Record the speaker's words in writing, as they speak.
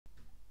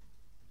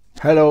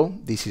Hello,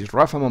 this is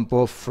Rafa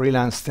Monpov,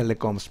 freelance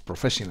telecoms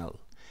professional.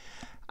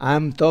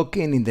 I'm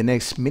talking in the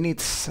next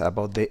minutes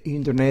about the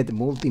Internet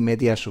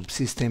Multimedia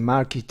Subsystem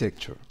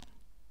architecture.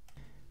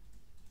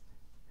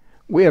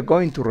 We are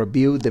going to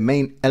review the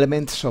main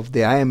elements of the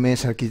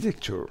IMS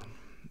architecture.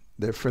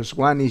 The first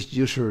one is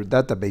user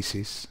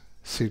databases,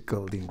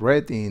 circled in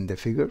red in the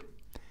figure.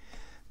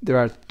 There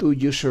are two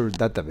user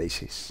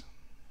databases.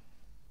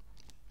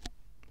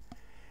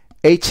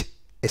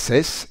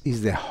 HSS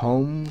is the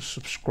home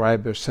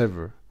subscriber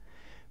server,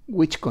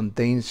 which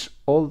contains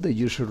all the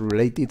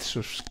user-related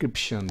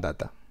subscription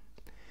data.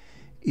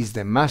 It's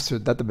the master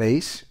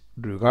database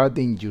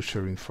regarding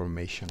user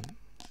information.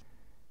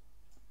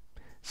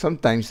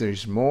 Sometimes there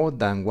is more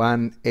than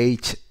one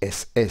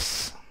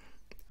HSS.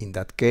 In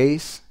that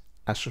case,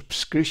 a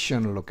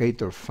subscription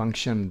locator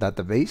function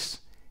database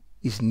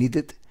is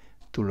needed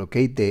to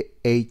locate the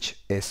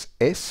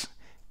HSS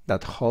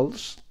that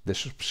holds the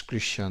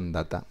subscription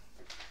data.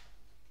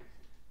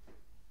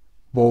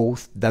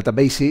 Both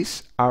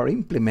databases are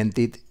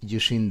implemented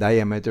using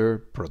diameter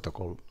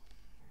protocol.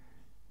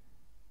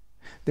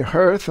 The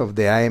heart of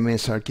the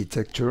IMS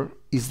architecture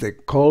is the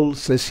call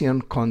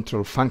session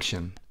control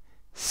function,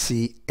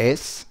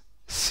 CSCF.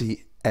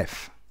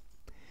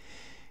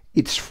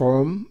 It's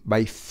formed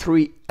by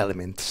three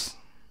elements.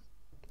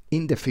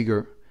 In the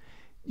figure,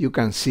 you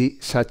can see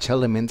such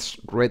elements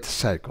red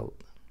circled.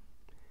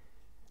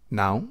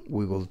 Now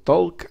we will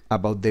talk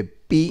about the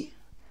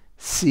P-CSCF,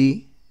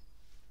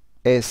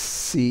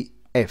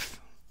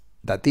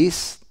 that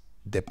is,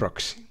 the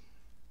proxy.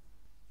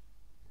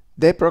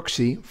 The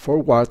proxy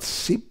forwards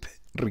SIP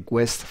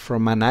requests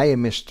from an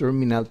IMS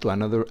terminal to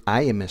another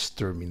IMS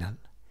terminal.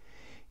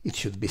 It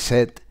should be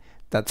said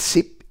that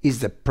SIP is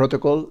the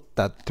protocol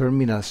that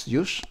terminals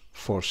use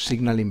for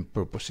signaling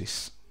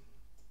purposes.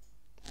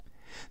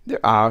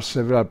 There are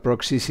several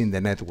proxies in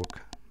the network.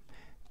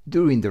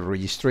 During the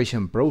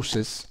registration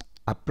process,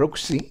 a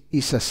proxy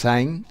is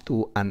assigned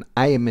to an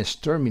IMS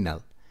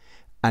terminal,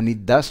 and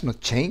it does not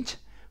change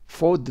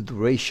for the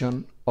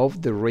duration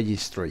of the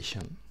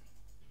registration.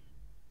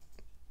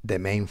 The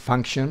main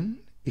function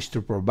is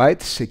to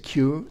provide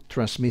secure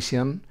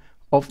transmission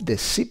of the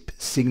SIP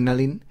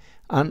signaling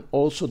and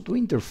also to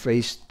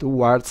interface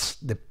towards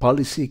the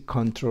policy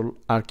control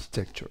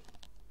architecture.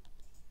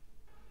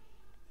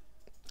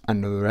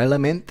 Another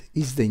element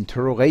is the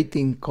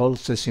interrogating call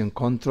session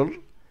control,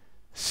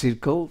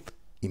 circled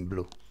in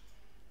blue.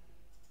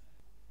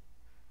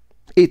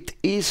 It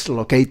is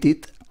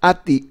located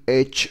at the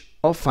edge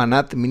of an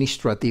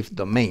administrative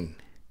domain,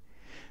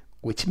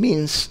 which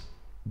means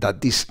that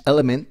this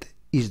element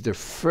is the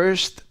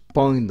first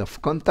point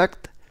of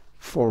contact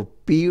for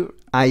peer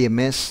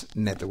IMS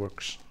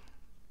networks.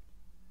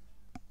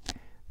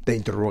 The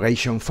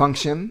interrogation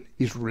function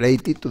is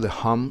related to the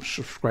home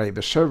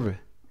subscriber server.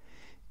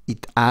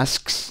 It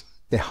asks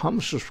the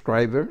home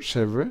subscriber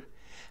server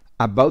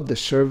about the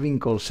serving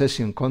call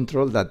session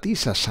control that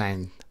is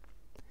assigned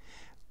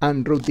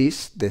and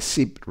routes the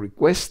SIP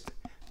request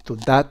to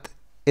that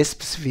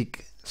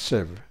specific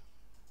server.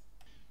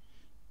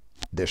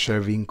 The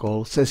serving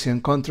call session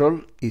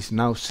control is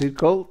now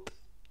circled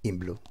in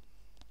blue.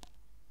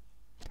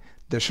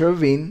 The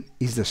serving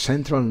is the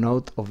central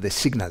node of the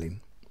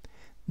signaling.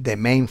 The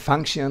main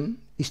function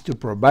is to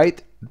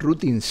provide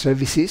routing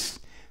services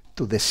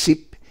to the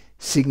SIP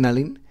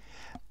signaling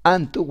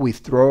and to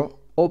withdraw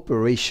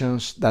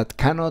operations that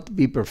cannot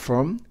be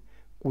performed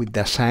with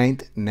the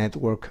assigned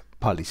network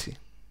policy.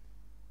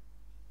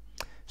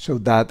 So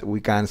that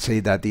we can say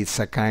that it's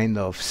a kind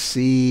of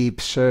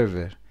SIP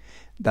server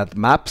that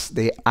maps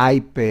the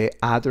IP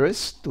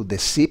address to the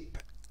SIP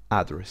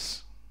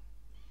address.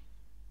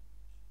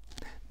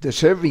 The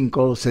serving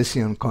call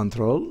session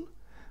control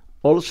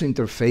also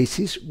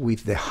interfaces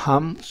with the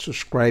home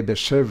subscriber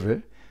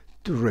server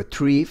to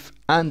retrieve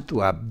and to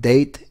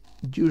update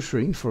user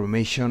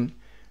information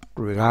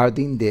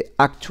regarding the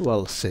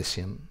actual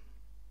session.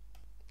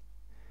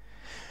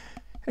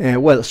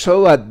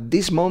 So at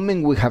this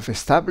moment we have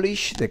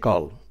established the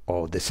call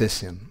or the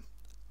session,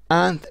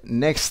 and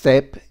next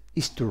step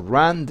is to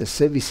run the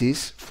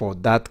services for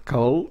that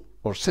call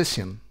or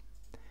session.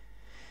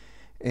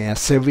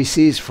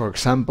 Services, for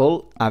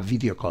example, a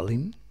video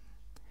calling.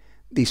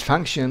 This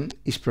function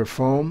is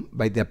performed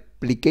by the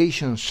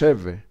application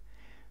server,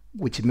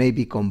 which may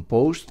be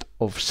composed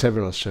of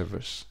several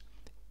servers,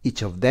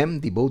 each of them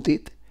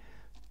devoted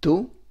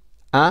to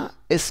a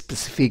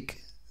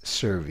specific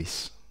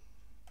service.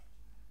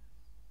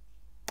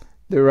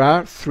 There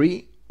are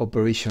three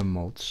operation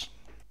modes,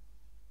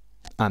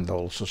 and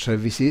also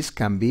services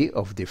can be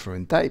of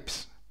different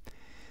types.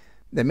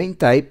 The main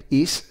type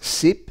is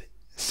SIP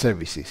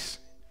services,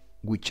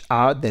 which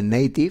are the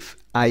native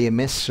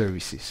IMS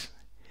services,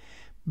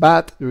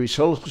 but there is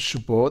also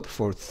support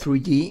for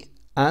 3G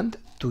and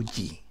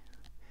 2G.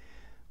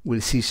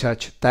 We'll see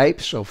such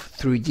types of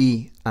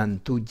 3G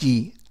and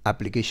 2G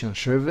application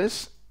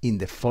servers in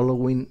the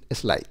following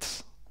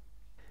slides.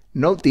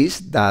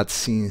 Notice that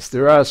since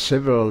there are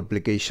several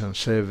application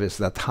servers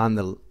that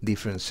handle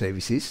different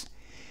services,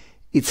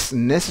 it's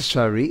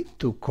necessary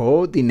to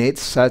coordinate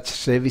such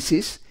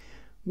services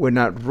when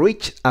a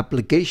rich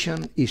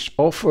application is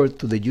offered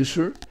to the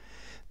user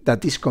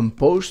that is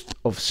composed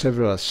of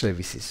several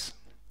services.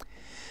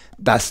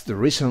 That's the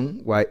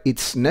reason why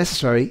it's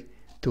necessary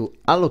to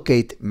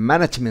allocate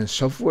management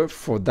software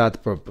for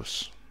that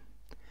purpose.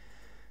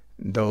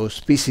 Those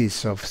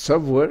pieces of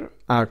software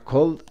are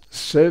called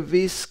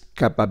Service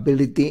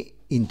Capability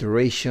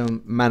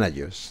Integration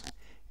Managers,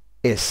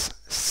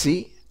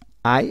 SCIM.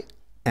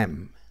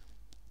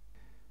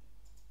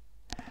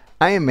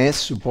 IMS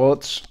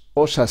supports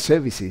OSA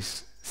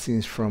services,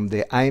 since from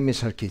the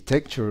IMS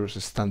architecture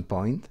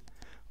standpoint,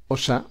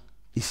 OSA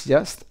is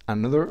just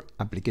another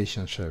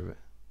application server.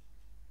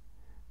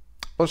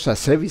 OSA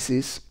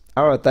services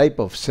are a type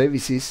of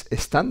services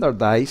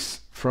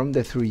standardized from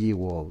the 3G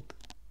world.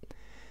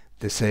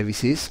 The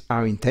services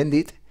are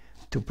intended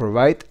to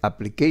provide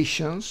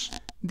applications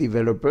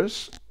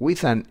developers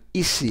with an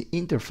easy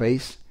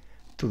interface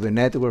to the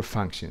network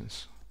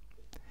functions.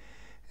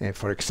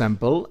 For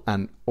example,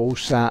 an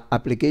OSA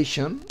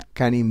application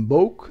can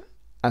invoke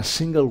a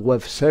single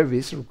web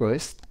service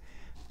request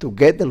to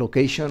get the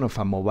location of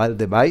a mobile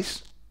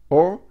device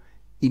or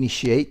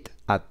initiate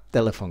a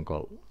telephone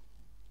call.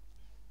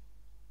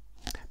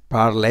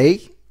 Parlay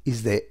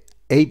is the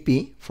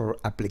AP for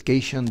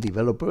application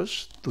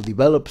developers to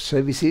develop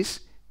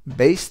services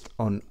based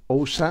on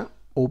OSA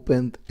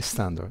open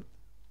standard.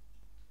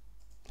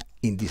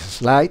 In this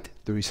slide,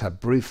 there is a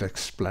brief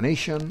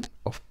explanation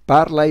of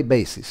Parlay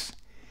Basis,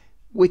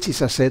 which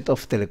is a set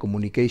of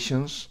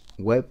telecommunications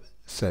web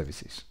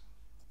services.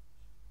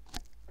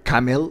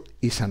 CAMEL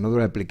is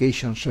another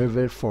application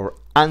server for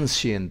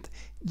ancient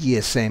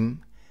GSM,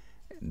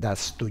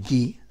 that's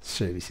 2G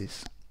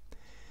services.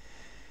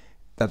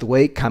 That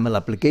way, CAMEL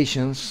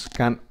applications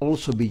can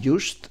also be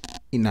used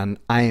in an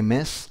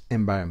IMS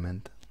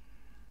environment.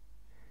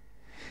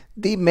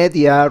 The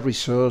Media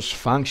Resource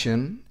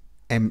Function,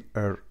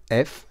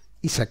 MRF,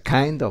 is a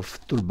kind of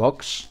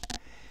toolbox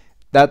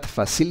that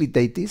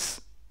facilitates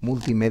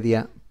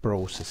multimedia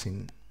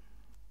processing,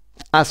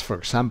 as for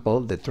example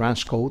the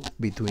transcode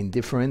between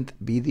different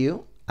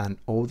video and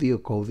audio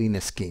coding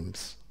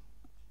schemes.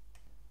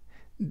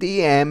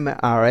 The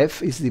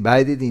MRF is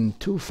divided in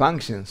two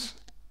functions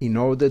in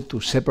order to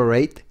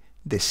separate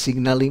the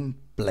signaling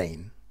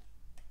plane.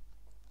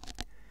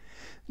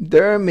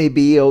 There may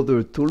be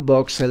other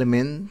toolbox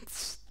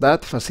elements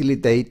that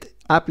facilitate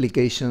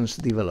applications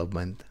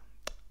development.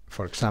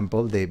 For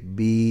example, the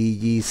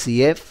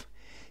BGCF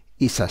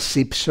is a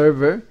SIP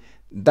server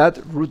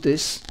that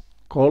routes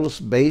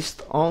calls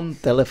based on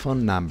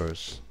telephone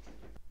numbers.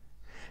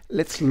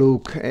 Let's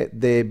look at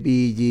the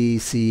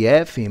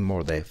BGCF in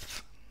more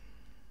depth,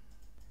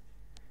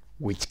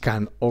 which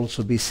can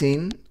also be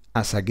seen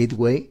as a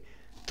gateway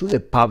to the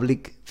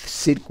public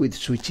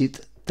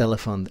circuit-switched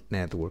telephone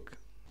network.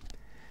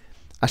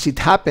 As it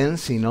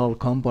happens in all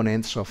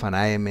components of an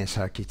IMS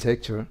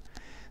architecture,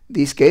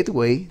 this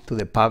gateway to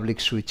the public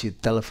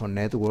switched telephone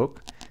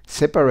network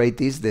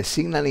separates the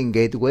signaling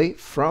gateway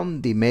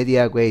from the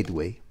media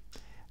gateway,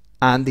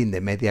 and in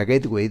the media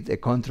gateway the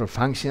control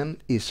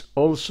function is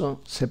also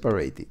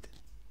separated.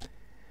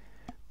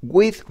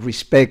 With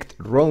respect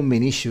to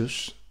roaming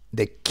issues,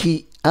 the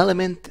key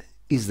element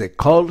is the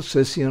call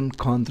session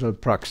control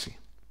proxy.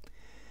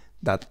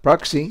 That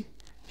proxy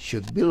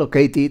should be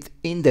located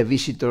in the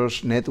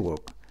visitor's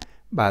network,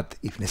 but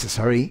if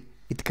necessary,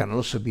 it can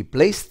also be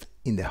placed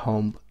in the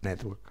home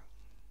network.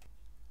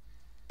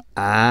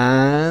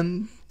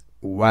 And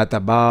what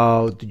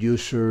about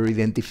user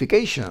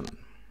identification?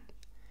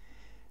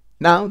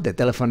 Now, the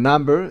telephone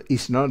number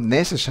is not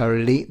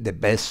necessarily the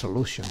best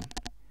solution.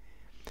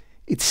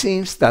 It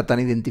seems that an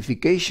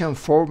identification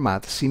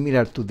format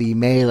similar to the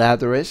email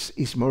address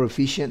is more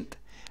efficient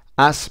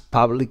as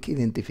public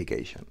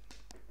identification.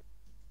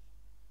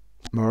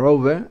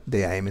 Moreover,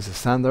 the IMS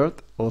standard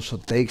also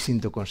takes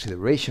into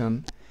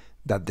consideration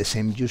that the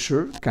same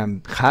user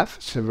can have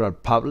several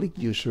public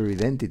user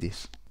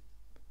identities.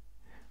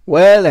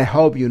 Well, I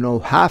hope you now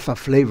have a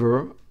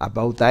flavor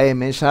about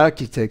IMS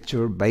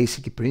architecture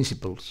basic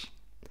principles.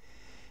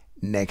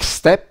 Next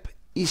step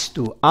is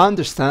to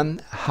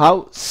understand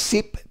how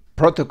SIP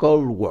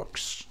protocol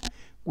works,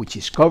 which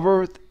is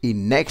covered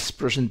in next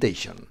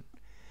presentation.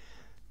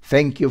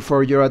 Thank you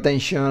for your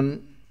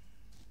attention.